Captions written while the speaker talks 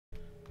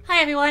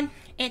Hi everyone,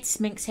 it's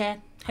Minx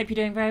here. Hope you're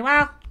doing very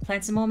well.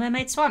 Playing some more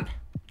Mermaid Swamp.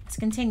 Let's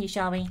continue,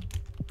 shall we?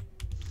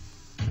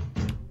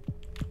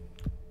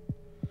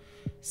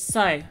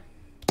 So,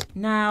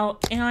 now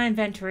in our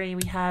inventory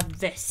we have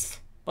this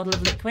bottle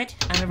of liquid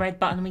and a red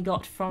button we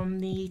got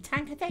from the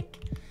tank, I think.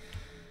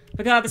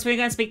 Regardless, we're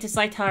going to speak to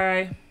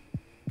Saitaro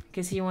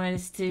because he wanted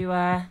us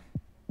to,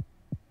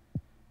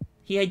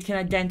 he can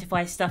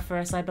identify stuff for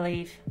us, I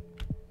believe.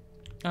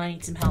 I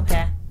need some help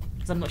here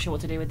because I'm not sure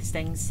what to do with these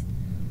things.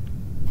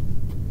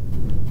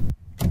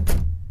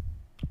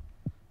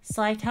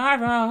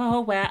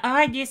 Saitaro, where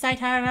are you,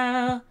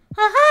 Saitaro?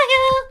 Where are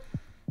you?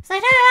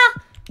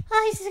 Saitaro!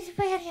 Oh, he's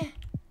way out here.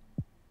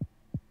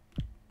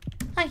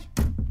 Hi.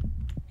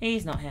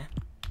 He's not here.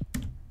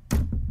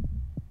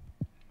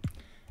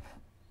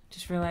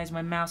 Just realised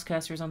my mouse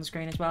cursor is on the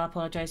screen as well. I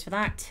apologise for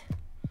that.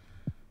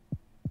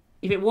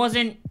 If it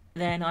wasn't,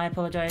 then I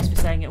apologise for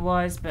saying it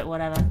was, but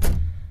whatever.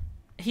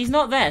 He's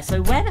not there,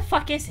 so where the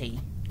fuck is he?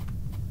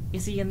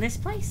 Is he in this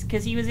place?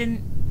 Because he was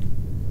in...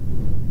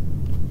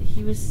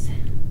 He was...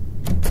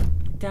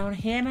 down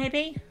here,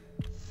 maybe?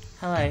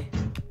 Hello.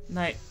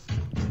 No.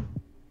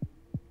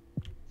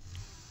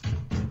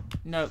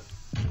 No.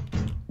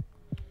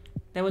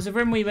 There was a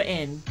room we were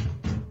in.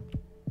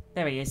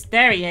 There he is.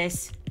 There he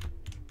is.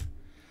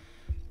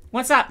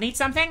 What's up? Need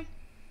something?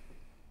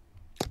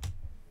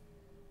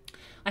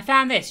 I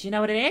found this. You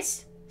know what it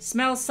is?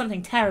 Smells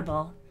something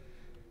terrible.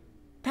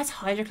 That's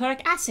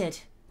hydrochloric acid.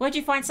 Where'd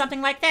you find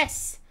something like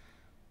this?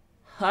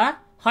 Huh?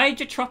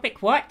 Hydrotropic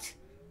what?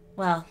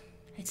 Well,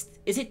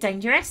 is it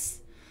dangerous?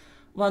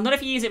 Well, not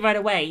if you use it right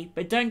away,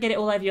 but don't get it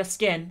all over your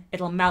skin.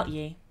 It'll melt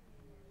you.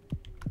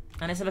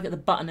 And let's have a look at the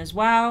button as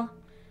well.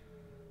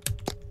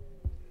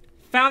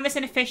 Found this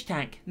in a fish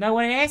tank. Know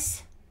what it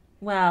is?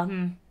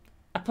 Well,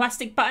 a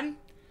plastic button?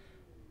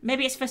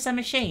 Maybe it's for some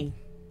machine.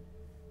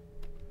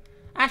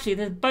 Actually,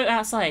 there's a boat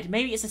outside.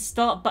 Maybe it's a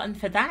start button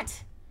for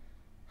that?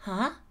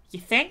 Huh? You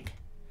think?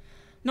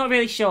 Not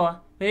really sure,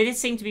 but it did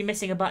seem to be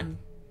missing a button.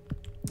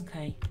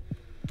 Okay.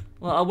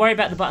 Well, I'll worry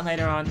about the button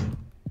later on.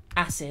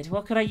 Acid.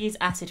 What could I use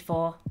acid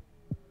for?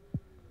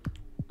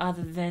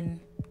 Other than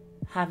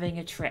having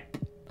a trip.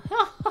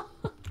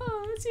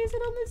 Let's use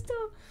it on this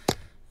door.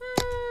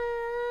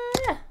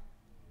 Yeah.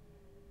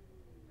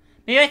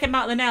 Maybe I can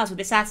melt the nails with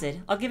this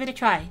acid. I'll give it a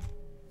try.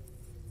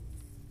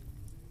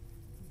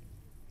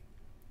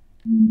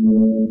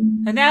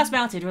 The nails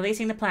melted,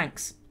 releasing the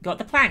planks. Got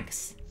the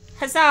planks.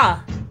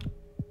 Huzzah!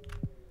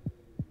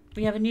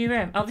 We have a new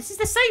room. Oh, this is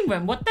the same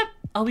room. What the?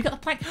 Oh, we got the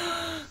plank.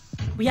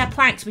 We have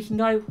planks. We can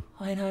go.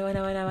 I know what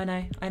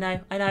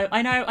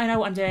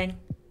I'm doing.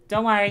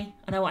 Don't worry.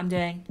 I know what I'm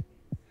doing.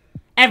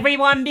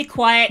 Everyone be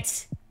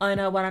quiet. I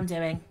know what I'm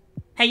doing.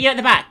 Hey, you at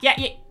the back. Yeah,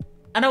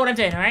 I know what I'm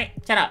doing, alright?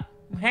 Shut up.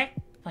 Okay?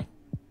 Fine.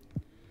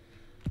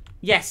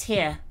 Yes,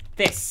 here.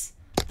 This.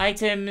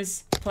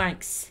 Items.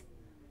 Planks.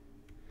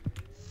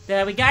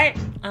 There we go.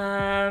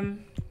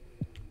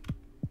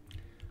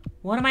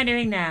 What am I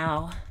doing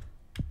now?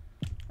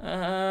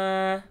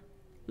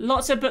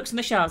 Lots of books on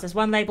the shelves. There's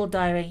one labelled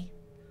diary.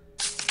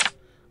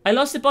 I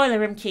lost the boiler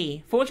room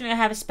key. Fortunately, I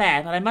have a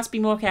spare, but I must be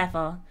more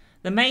careful.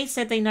 The maids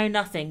said they know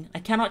nothing. I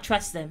cannot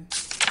trust them.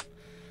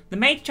 The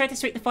maids tried to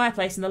sweep the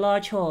fireplace in the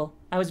large hall.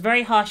 I was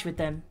very harsh with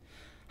them.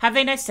 Have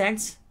they no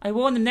sense? I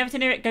warned them never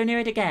to go near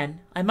it again.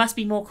 I must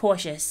be more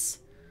cautious.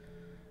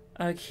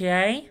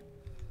 Okay.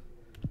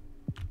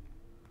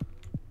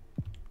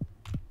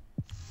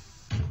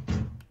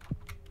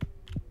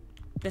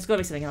 There's got to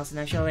be something else in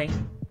there, surely.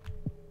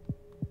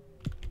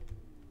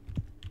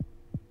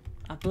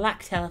 A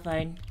black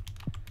telephone.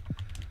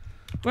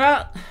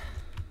 Well,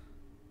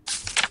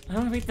 I don't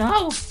want to read.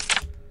 No!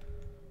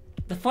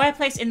 The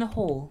fireplace in the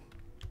hall.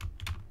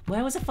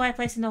 Where was the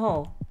fireplace in the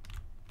hall?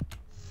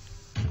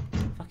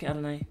 Fuck it, I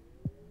don't know.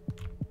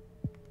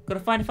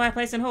 Gotta find a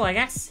fireplace in the hall, I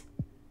guess.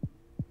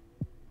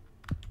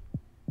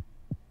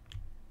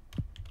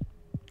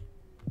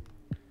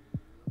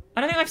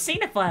 I don't think I've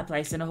seen a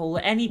fireplace in a hall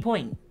at any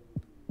point.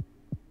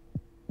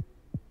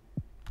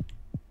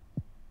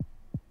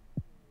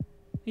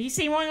 Have you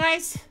seen one,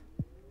 guys?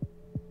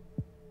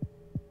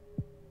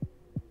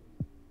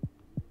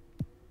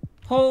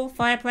 Hall,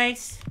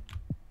 fireplace.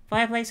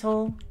 Fireplace,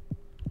 hall.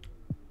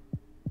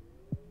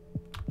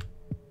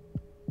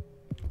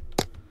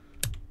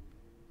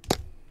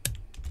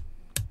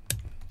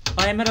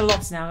 I am at a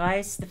loss now,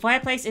 guys. The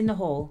fireplace in the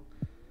hall.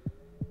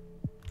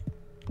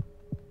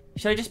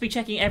 Should I just be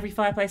checking every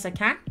fireplace I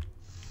can?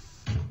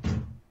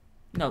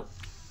 No.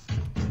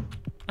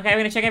 Okay, we're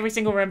gonna check every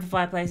single room for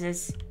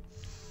fireplaces.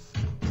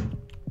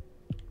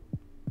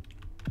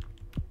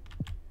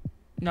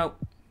 Nope.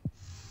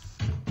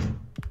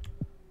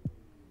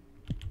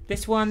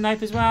 This one,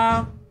 nope as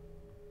well.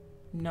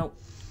 Nope.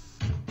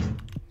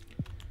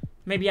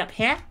 Maybe up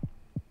here?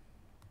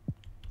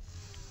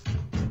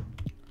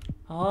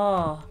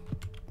 Oh.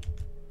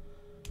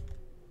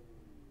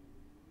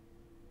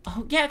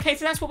 Oh, yeah, okay,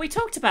 so that's what we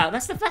talked about.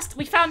 That's the first...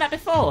 We found that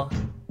before.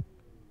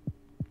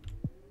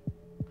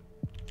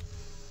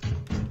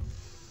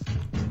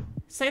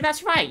 So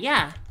that's right,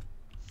 yeah.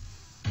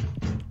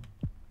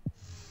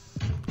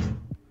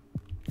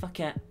 Fuck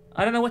it.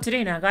 I don't know what to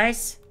do now,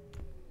 guys.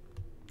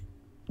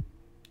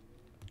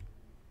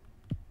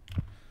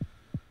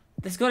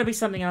 There's got to be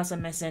something else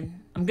I'm missing.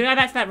 I'm gonna go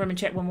back to that room and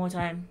check one more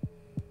time.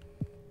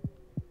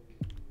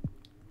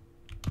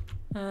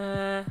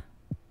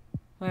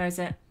 Where is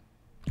it?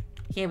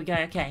 Here we go,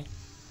 okay.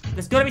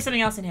 There's got to be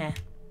something else in here.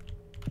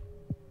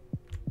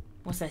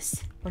 What's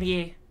this? What are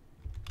you?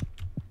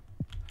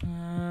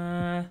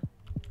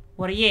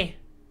 What are you?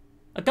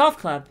 A golf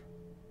club.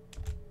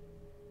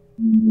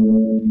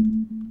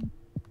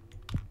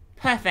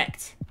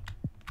 Perfect.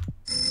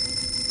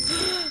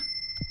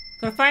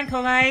 Got a phone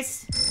call,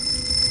 guys.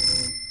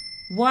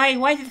 Why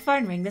did the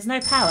phone ring? There's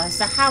no power,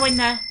 so how in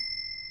the...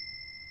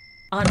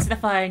 Answer the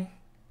phone.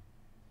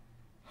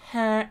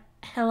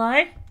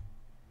 Hello?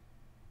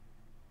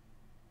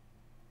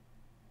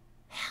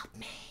 Help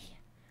me.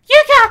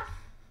 Yuka!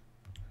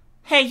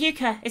 Hey,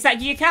 Yuka. Is that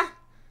Yuka?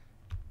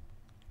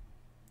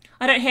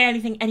 I don't hear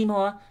anything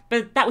anymore,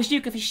 but that was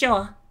Yuka for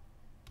sure.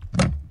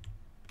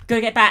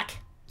 Gotta get back.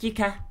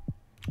 Yuka.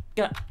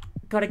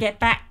 Gotta get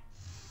back.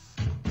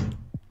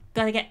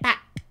 Gotta get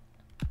back.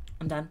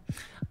 I'm done.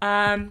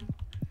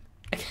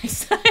 Okay,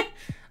 so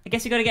I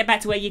guess we gotta get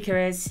back to where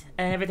Yuka is,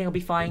 and everything will be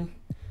fine.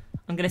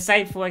 I'm gonna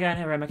save before I go in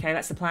her room, okay?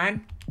 That's the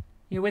plan.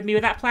 You're with me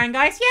with that plan,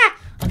 guys?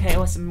 Yeah! Okay,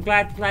 awesome. I'm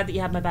glad that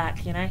you have my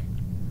back, you know?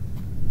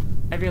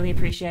 I really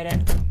appreciate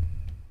it.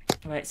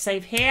 Alright,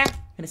 save here.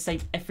 I'm gonna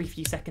save every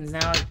few seconds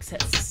now,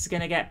 except this is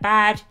gonna get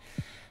bad.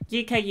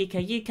 Yuka,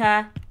 Yuka,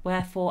 Yuka.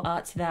 Wherefore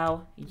art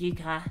thou,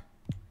 Yuka?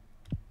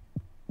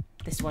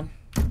 This one.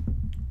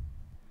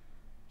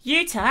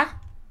 Yuta?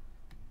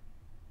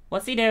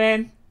 What's he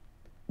doing?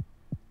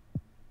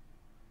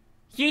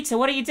 Yuta,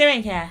 what are you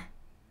doing here?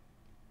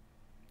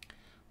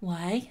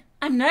 Why,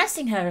 I'm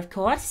nursing her, of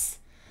course.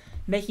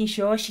 Making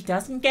sure she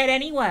doesn't get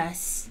any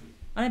worse.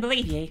 I don't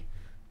believe you.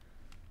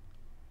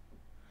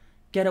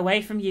 Get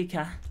away from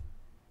Yuka.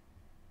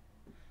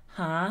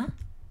 Huh?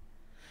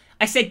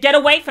 I said get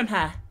away from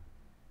her!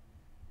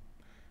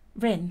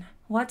 Rin,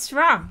 what's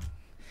wrong?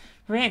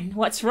 Rin,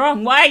 what's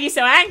wrong? Why are you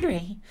so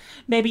angry?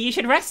 Maybe you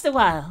should rest a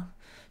while.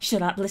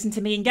 Shut up, listen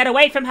to me, and get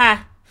away from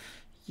her!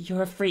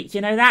 You're a freak,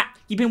 you know that?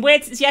 You've been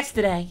weird since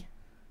yesterday.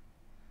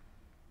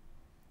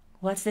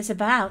 What's this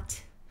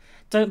about?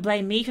 Don't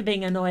blame me for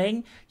being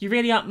annoying. You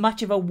really aren't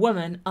much of a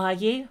woman, are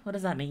you? What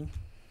does that mean?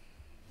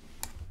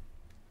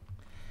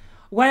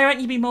 Why aren't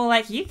you be more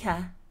like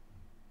Yuka?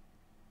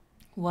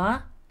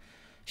 What?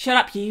 Shut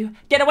up, you.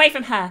 Get away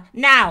from her,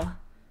 now!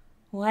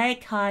 Why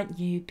can't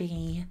you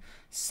be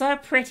so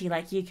pretty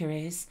like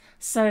Yuka is?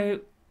 So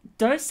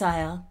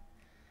docile?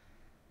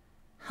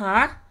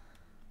 Huh?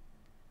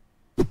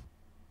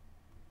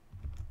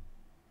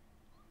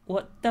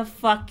 What the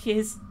fuck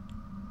is...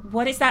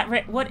 What is that,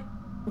 Rin?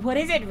 What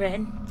is it,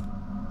 Rin?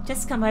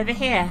 Just come over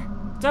here.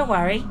 Don't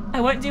worry,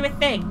 I won't do a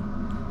thing.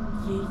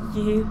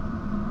 You...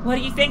 What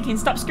are you thinking?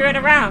 Stop screwing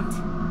around.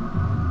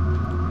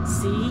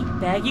 See?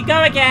 There you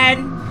go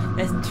again.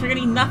 There's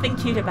truly nothing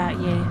cute about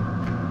you.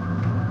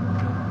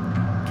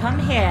 Come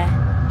here.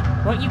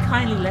 Won't you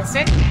kindly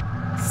listen?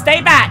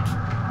 Stay back!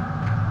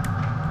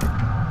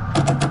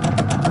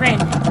 Rin,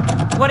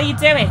 what are you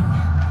doing?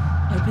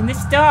 Open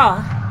this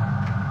door.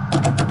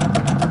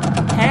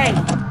 Hey,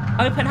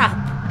 open up.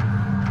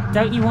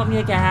 Don't you want me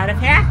to get out of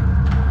here?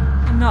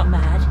 I'm not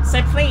mad,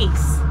 so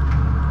please.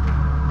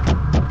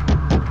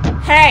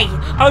 Hey,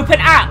 open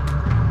up!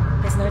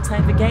 There's no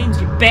time for games,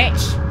 you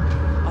bitch.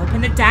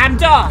 Open the damn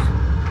door.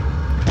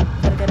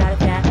 Gotta get out of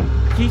here.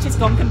 You just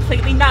gone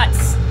completely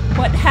nuts.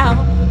 What the hell?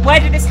 Where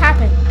did this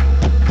happen?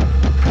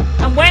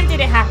 And when did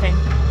it happen?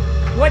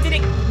 What did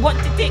it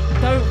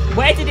go,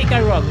 where did it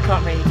go wrong?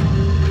 Can't read.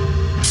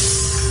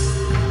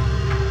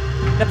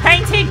 The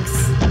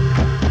paintings!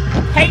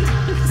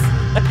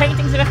 The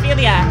paintings of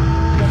Ophelia.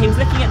 Yeah, he was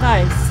looking at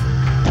those.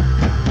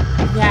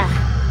 Yeah,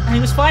 and he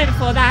was fine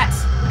before that.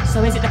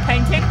 So is it the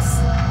paintings?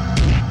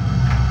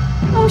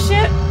 Oh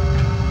shit!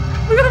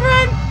 We gotta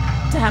run!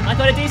 Damn, I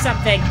gotta do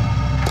something.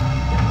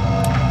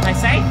 Can I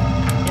save?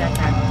 Yeah, I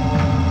can.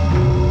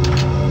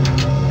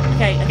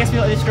 Okay, I guess we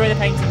gotta destroy the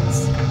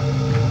paintings.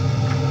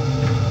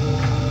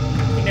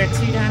 I think there are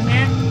two down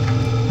here.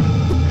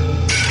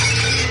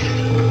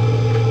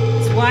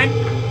 There's one.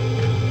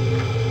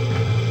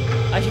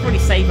 I should probably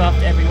save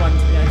after everyone, to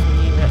be honest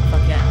with you, but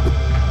fuck it.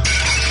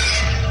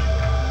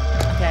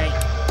 Okay,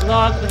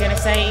 log, we're gonna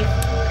save.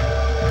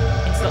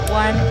 Insert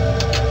one.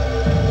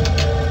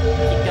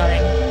 Keep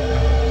going.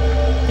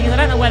 Because I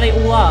don't know where they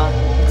all are,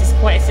 which is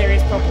quite a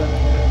serious problem.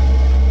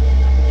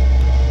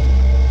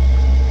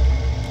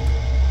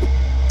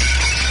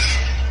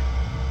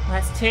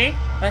 That's two.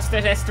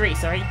 That's three,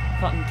 sorry.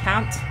 Can't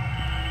count.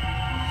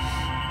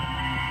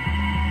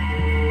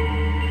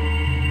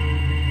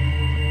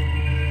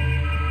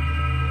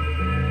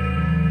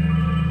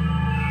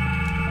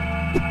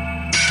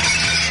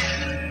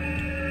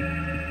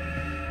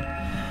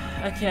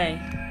 Okay,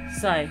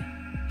 so,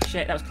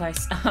 shit, that was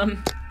close.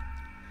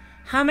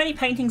 How many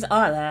paintings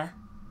are there?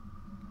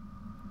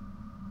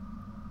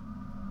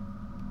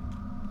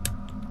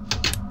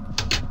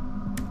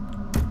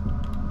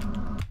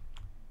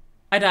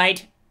 I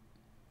died.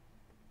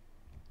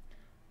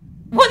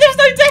 What? There's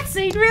no death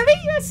scene,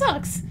 really? That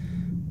sucks.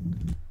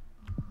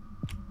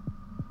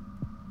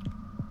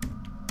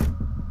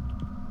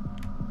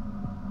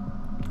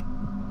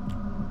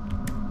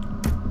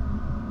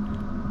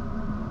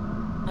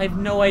 I have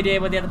no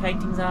idea where the other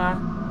paintings are.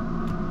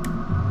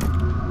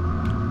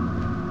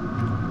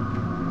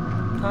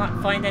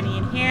 Can't find any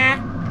in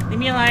here. Leave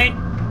me alone,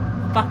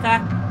 fucker.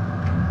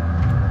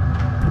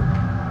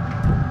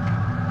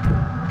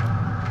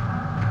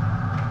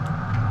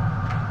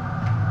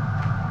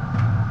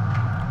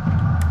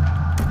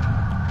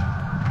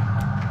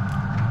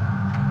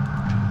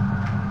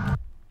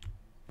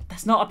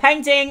 That's not a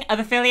painting of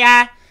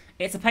Ophelia.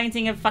 It's a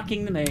painting of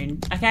fucking the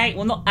moon. Okay?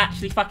 Well, not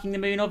actually fucking the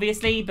moon,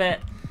 obviously, but...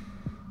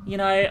 You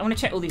know, I want to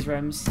check all these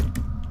rooms.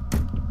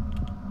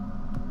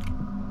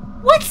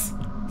 What?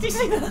 Did you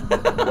see that?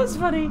 That was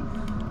funny.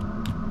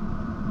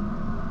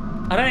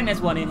 I don't think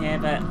there's one in here,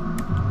 but...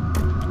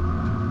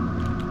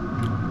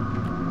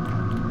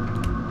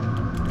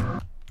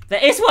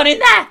 There is one in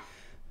there!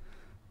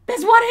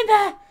 There's one in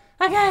there!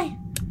 Okay.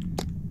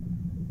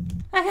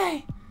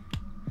 Okay.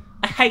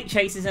 I hate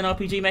chases in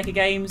RPG Maker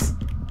games.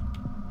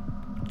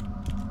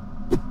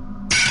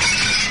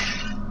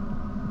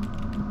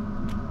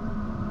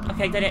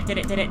 Okay, did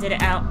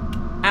it, out.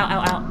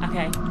 Out.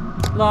 Okay.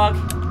 Log.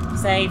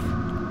 Save.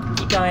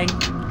 Keep going.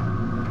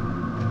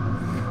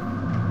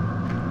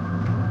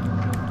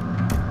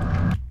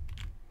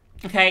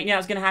 Okay, yeah,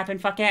 it's gonna happen,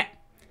 fuck it.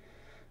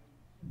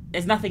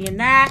 There's nothing in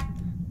there.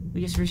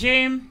 We just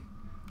resume.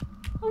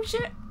 Oh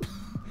shit.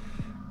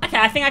 Okay,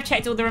 I think I've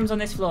checked all the rooms on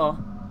this floor.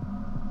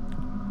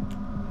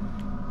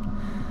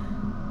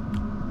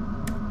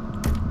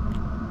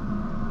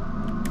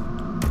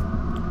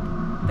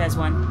 There's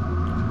one.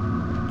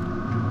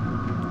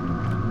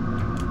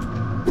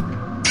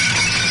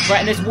 Right,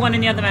 and there's one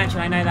in the other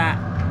mansion, I know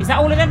that. Is that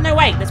all of them? No,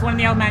 wait, there's one in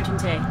the old mansion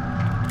too.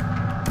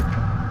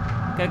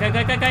 Go.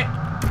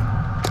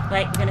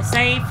 Wait, we're gonna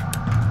save.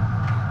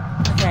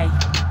 Okay,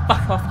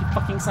 fuck off, you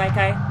fucking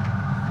psycho.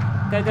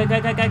 Go.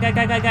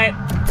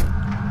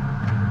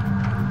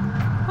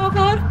 Oh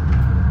god.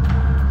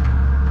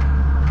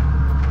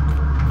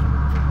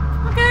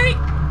 Okay.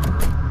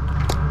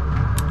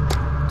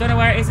 Don't know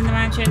where it is in the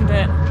mansion,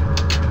 but...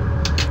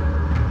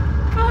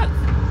 Fuck.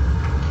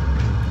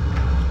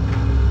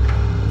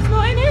 It's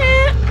not in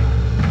here!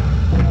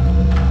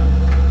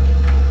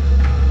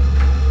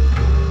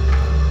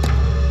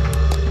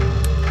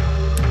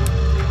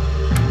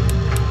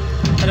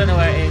 I don't know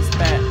where it is,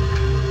 but...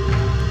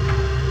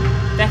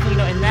 Definitely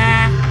not in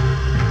there.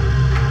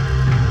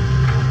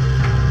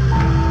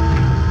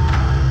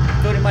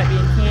 Thought it might be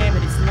in here,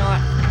 but it's not.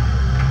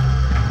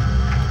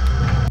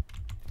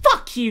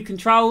 Fuck you,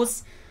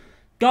 controls!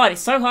 God,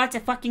 it's so hard to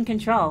fucking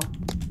control.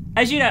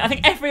 As you know, I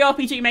think every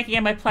RPG Maker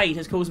game I played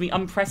has caused me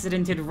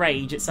unprecedented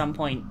rage at some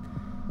point.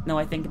 Now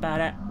I think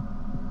about it.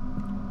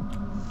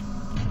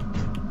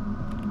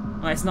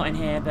 Well, it's not in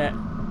here, but...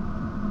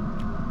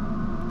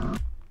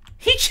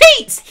 He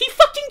cheats! He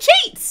fucking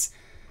cheats!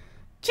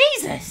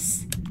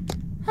 Jesus!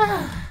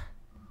 Talk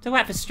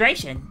about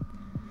frustration.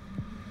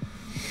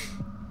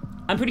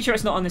 I'm pretty sure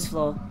it's not on this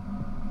floor.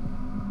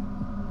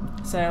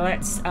 So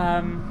let's,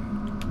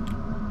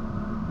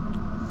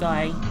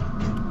 die.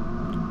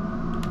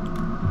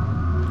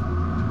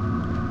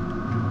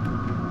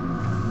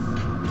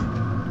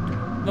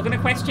 Not gonna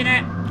question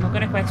it. Not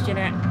gonna question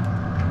it.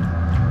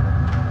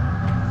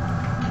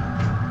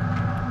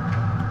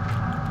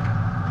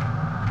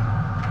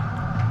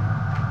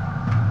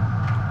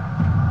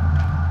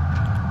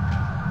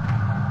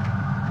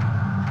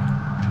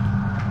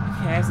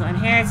 Okay, it's not in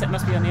here, so it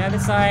must be on the other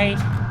side.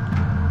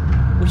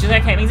 Which is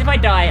okay. It means if I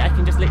die, I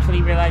can just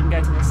literally reload and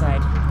go to this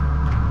side.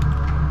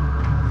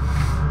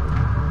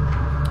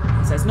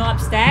 So it's not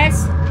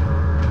upstairs.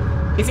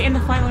 Is it in the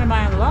final room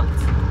I unlocked?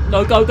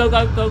 No, go.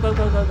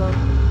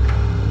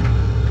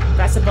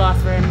 That's a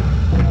bathroom.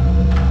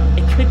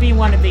 It could be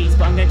one of these,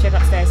 but I'm going to check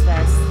upstairs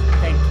first, I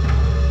think.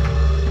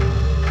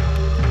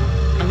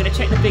 I'm going to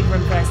check the big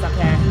room first up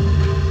here.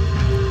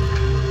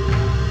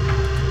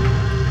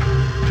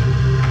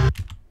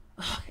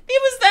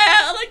 It was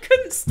there, and I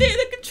couldn't steer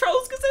the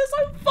controls because they're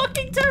so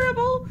fucking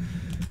terrible.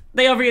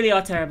 They really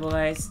are terrible,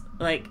 guys.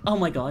 Like, oh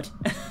my god.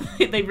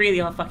 They really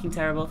are fucking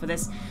terrible for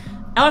this.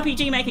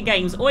 RPG Maker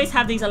games always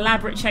have these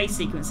elaborate chase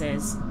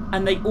sequences,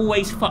 and they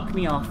always fuck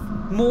me off.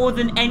 More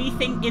than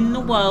anything in the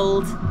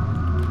world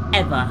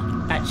ever,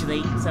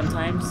 actually,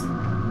 sometimes.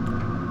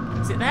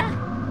 Is it there?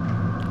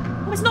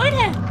 Oh, it's not in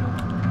here!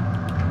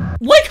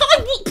 Why can't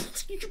I walk?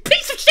 You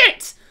piece of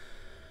shit!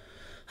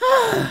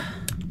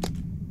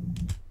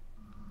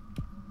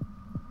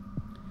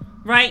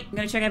 Right, I'm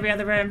gonna check every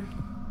other room.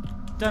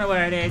 Don't know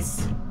where it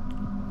is.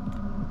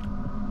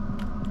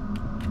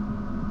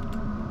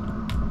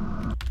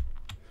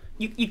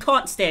 You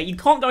can't steer. You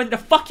can't go into the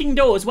fucking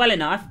doors well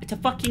enough to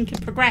fucking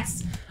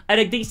progress at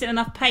a decent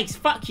enough pace.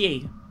 Fuck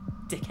you,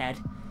 dickhead.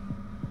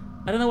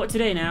 I don't know what to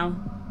do now.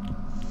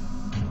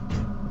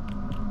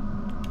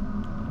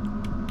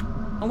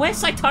 And where's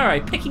Saitaro?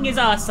 Picking his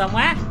ass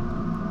somewhere?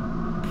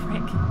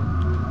 Frick.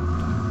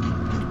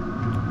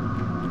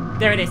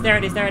 There it is, there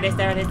it is, there it is,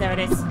 there it is, there it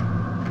is.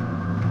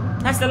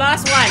 That's the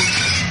last one.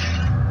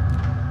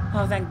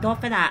 Oh, thank God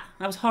for that.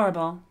 That was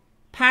horrible.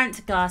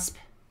 Pant, gasp.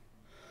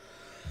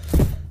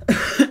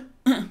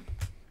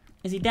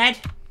 Is he dead?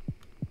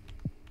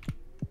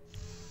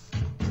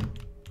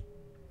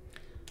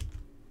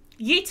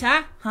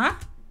 Yuta? Huh?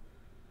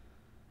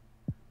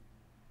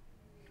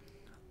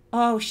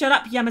 Oh, shut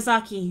up,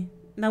 Yamazaki.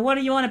 Now what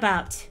are you on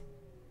about?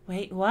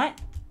 Wait,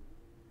 what?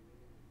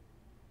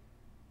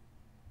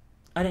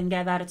 I didn't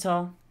get that at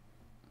all.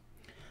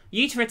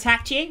 Yuta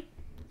attacked you?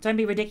 Don't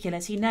be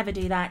ridiculous. He'd never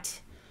do that.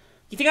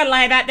 You think I'd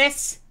lie about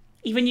this?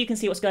 Even you can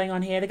see what's going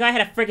on here. The guy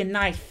had a friggin'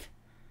 knife.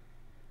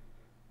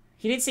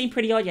 He did seem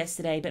pretty odd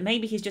yesterday, but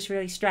maybe he's just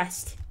really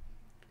stressed.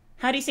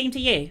 How'd he seem to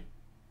you?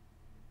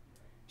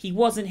 He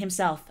wasn't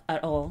himself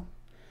at all.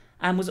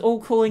 And was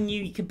all calling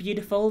you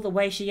beautiful the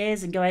way she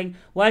is and going,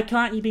 why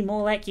can't you be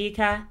more like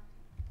Yuka?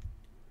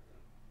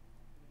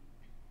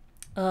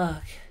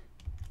 Ugh.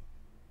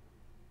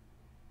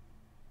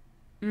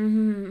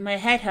 My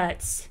head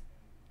hurts.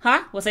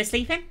 Huh? Was I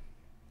sleeping?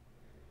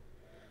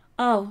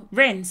 Oh,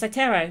 Rin,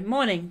 Sotero,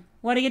 morning.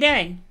 What are you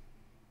doing?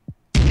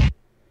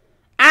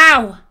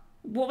 Ow!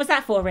 What was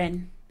that for,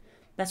 Rin?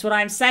 That's what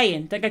I'm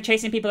saying. Don't go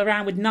chasing people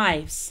around with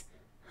knives.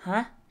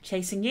 Huh?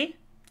 Chasing you?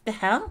 The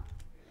hell?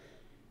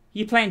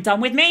 You playing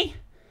dumb with me?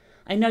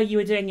 I know what you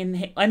were doing in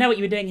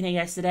here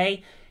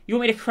yesterday. You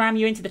want me to cram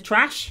you into the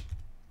trash?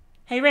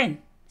 Hey, Rin,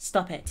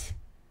 stop it.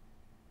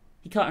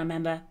 He can't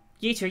remember.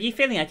 Yuta, are you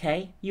feeling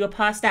okay? You were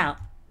passed out.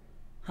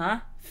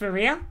 Huh? For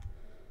real?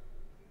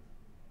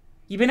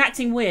 You've been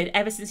acting weird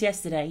ever since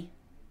yesterday.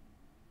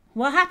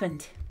 What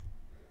happened?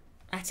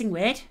 Acting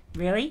weird?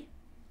 Really?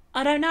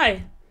 I don't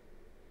know.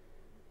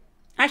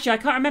 Actually, I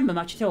can't remember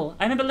much at all.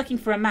 I remember looking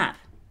for a map.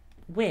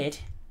 Weird.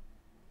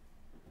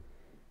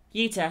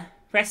 Yuta,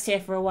 rest here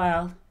for a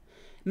while.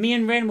 Me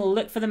and Rin will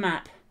look for the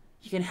map.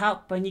 You can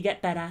help when you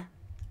get better.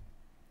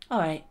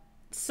 Alright.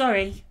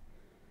 Sorry.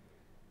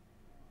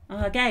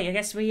 Okay, I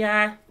guess we,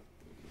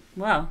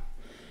 well.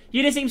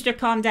 Yuta seems to have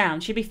calmed down.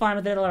 She'll be fine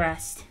with a little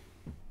rest.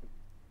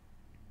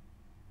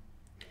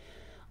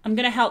 I'm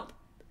gonna help.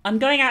 I'm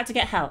going out to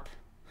get help.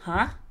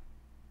 Huh?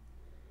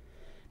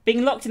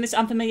 Being locked in this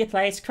unfamiliar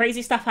place,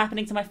 crazy stuff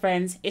happening to my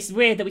friends. It's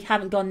weird that we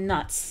haven't gone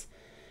nuts.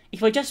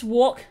 If I just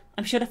walk,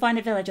 I'm sure to find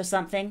a village or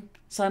something.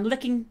 So I'm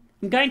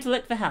going to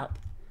look for help.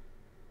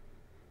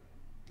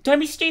 Don't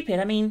be stupid.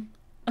 I mean,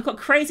 I got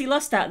crazy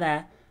lost out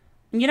there.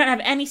 And you don't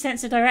have any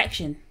sense of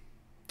direction.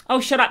 Oh,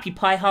 shut up, you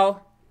pie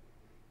hole.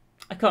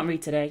 I can't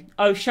read today.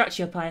 Oh, shut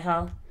your pie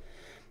hole.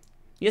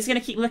 You're just going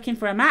to keep looking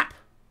for a map?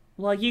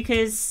 Well,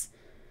 Yuka's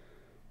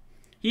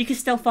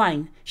still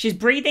fine. She's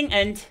breathing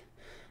and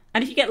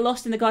if you get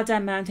lost in the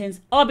goddamn mountains,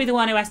 I'll be the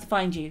one who has to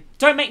find you.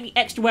 Don't make me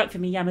extra work for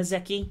me,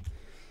 Yamazaki.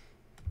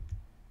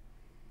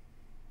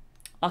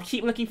 I'll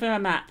keep looking for a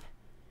map.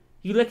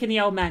 You look in the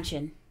old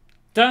mansion.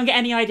 Don't get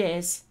any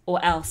ideas,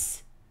 or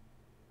else.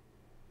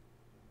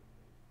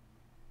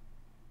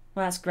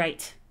 Well, that's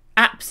great.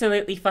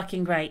 Absolutely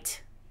fucking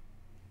great.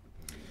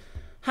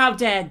 How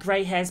dare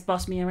grey hairs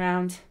boss me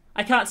around.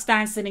 I can't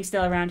stand sitting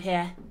still around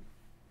here.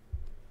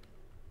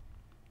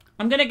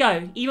 I'm gonna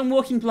go. Even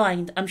walking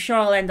blind, I'm sure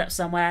I'll end up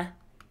somewhere.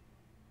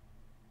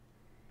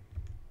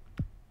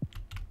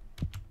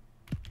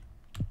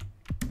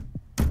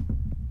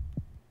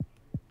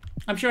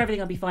 I'm sure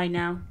everything will be fine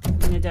now. I'm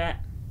gonna do it.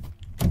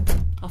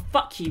 Oh,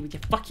 fuck you with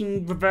your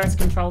fucking reverse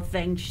control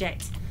thing.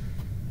 Shit.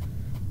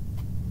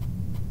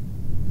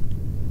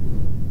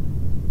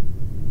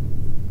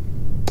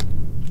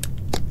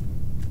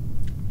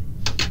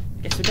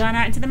 Guess we're going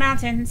out into the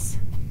mountains.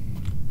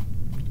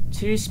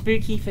 Too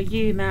spooky for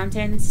you,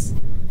 mountains.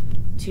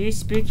 Too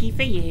spooky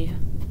for you.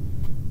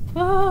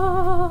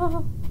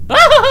 Oh,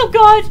 oh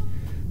God!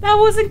 That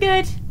wasn't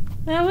good.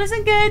 That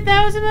wasn't good.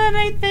 That was a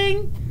mermaid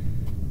thing.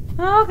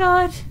 Oh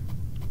God.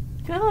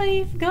 Gotta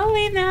leave. Gotta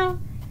leave now.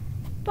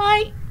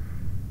 Bye.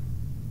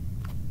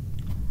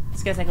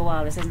 It's gonna take a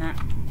while, this, isn't it?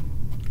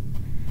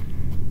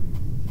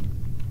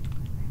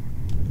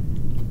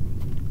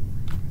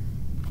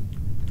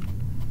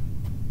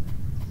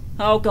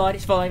 Oh God,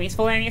 it's following me, it's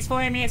following me, it's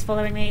following me, it's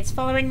following me, it's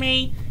following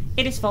me,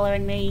 it is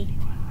following me.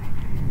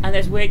 And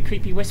there's weird,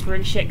 creepy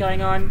whispering shit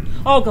going on.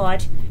 Oh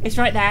God, it's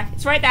right there,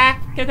 it's right there.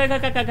 Go, go, go,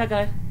 go, go, go,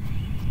 go.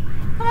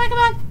 Come on, come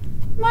on,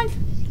 come on.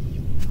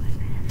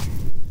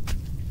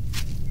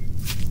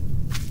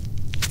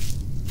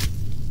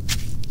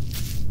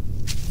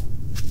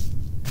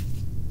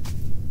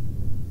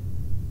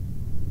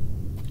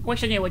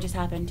 Wish I knew what just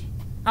happened.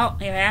 Oh,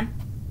 here I am.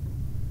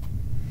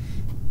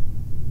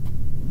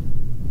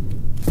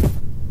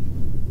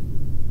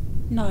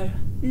 No,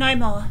 no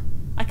more.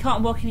 I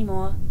can't walk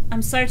anymore.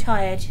 I'm so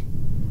tired.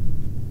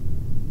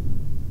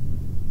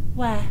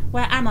 Where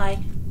am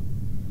I?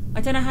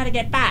 I don't know how to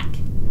get back.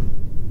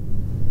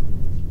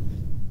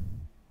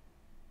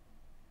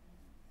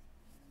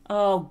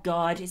 Oh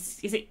God, is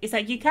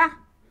that Yuka?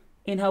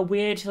 In her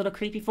weird sort of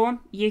creepy form?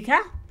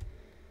 Yuka?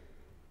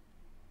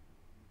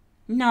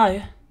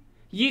 No.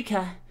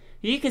 Yuka,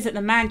 Yuka's at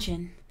the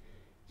mansion.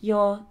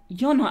 You're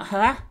not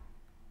her.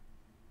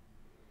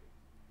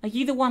 Are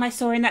you the one I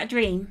saw in that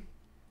dream?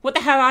 What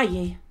the hell are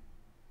you?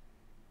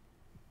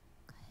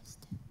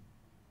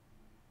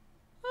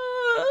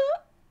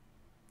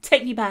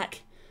 Take me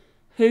back.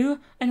 Who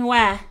and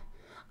where?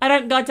 I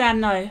don't goddamn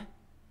know.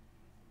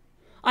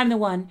 I'm the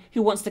one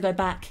who wants to go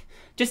back.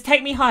 Just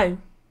take me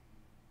home.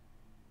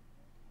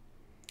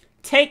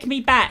 Take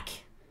me back.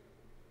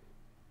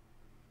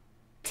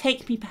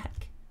 Take me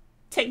back.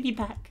 Take me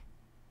back.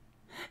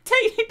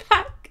 Take me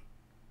back.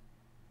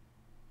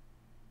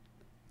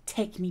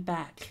 Take me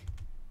back.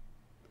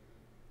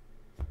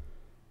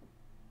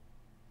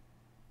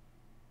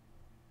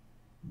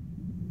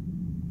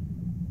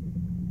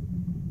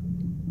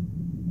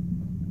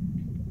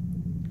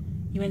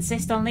 You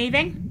insist on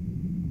leaving?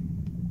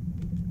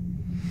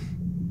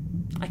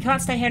 I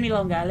can't stay here any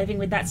longer, living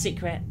with that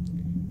secret.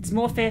 It's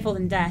more fearful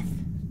than death.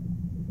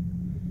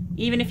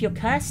 Even if you're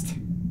cursed,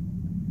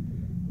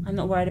 I'm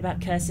not worried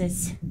about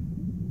curses.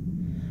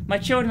 My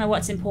children are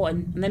what's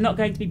important, and they're not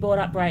going to be brought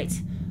up right.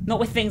 Not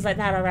with things like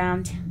that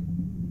around.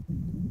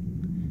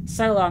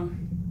 So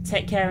long.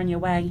 Take care on your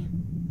way.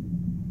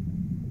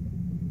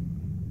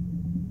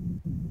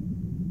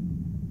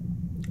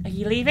 Are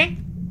you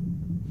leaving?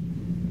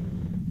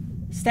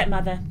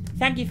 Stepmother,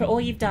 thank you for all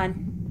you've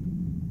done.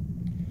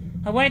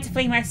 I wanted to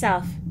flee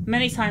myself.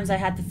 Many times I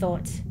had the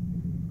thought.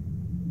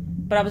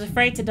 But I was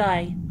afraid to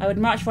die. I would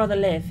much rather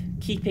live,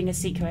 keeping a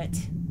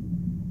secret.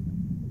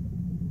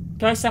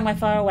 Go somewhere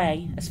far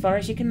away, as far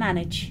as you can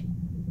manage.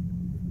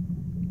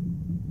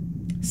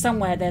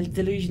 Somewhere their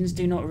delusions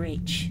do not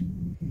reach.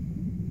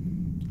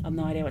 I've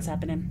no idea what's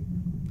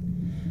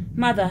happening.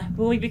 Mother,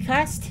 will we be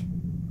cursed?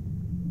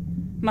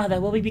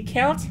 Mother, will we be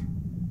killed?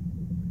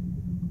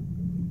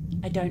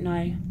 I don't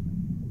know.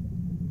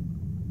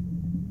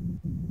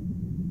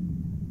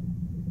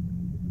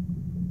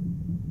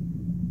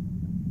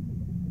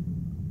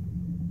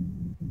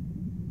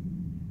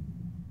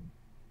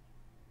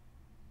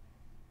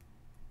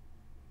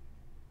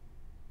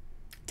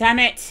 Damn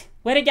it!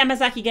 Where did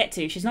Yamazaki get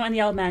to? She's not in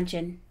the old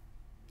mansion.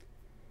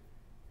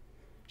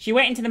 She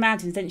went into the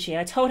mountains, didn't she?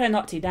 I told her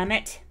not to, damn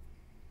it.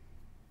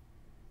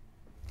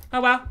 Oh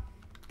well.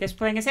 Guess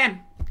playing as him.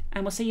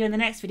 And we'll see you in the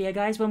next video,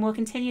 guys, when we'll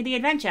continue the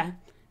adventure.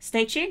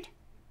 Stay tuned.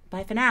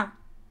 Bye for now.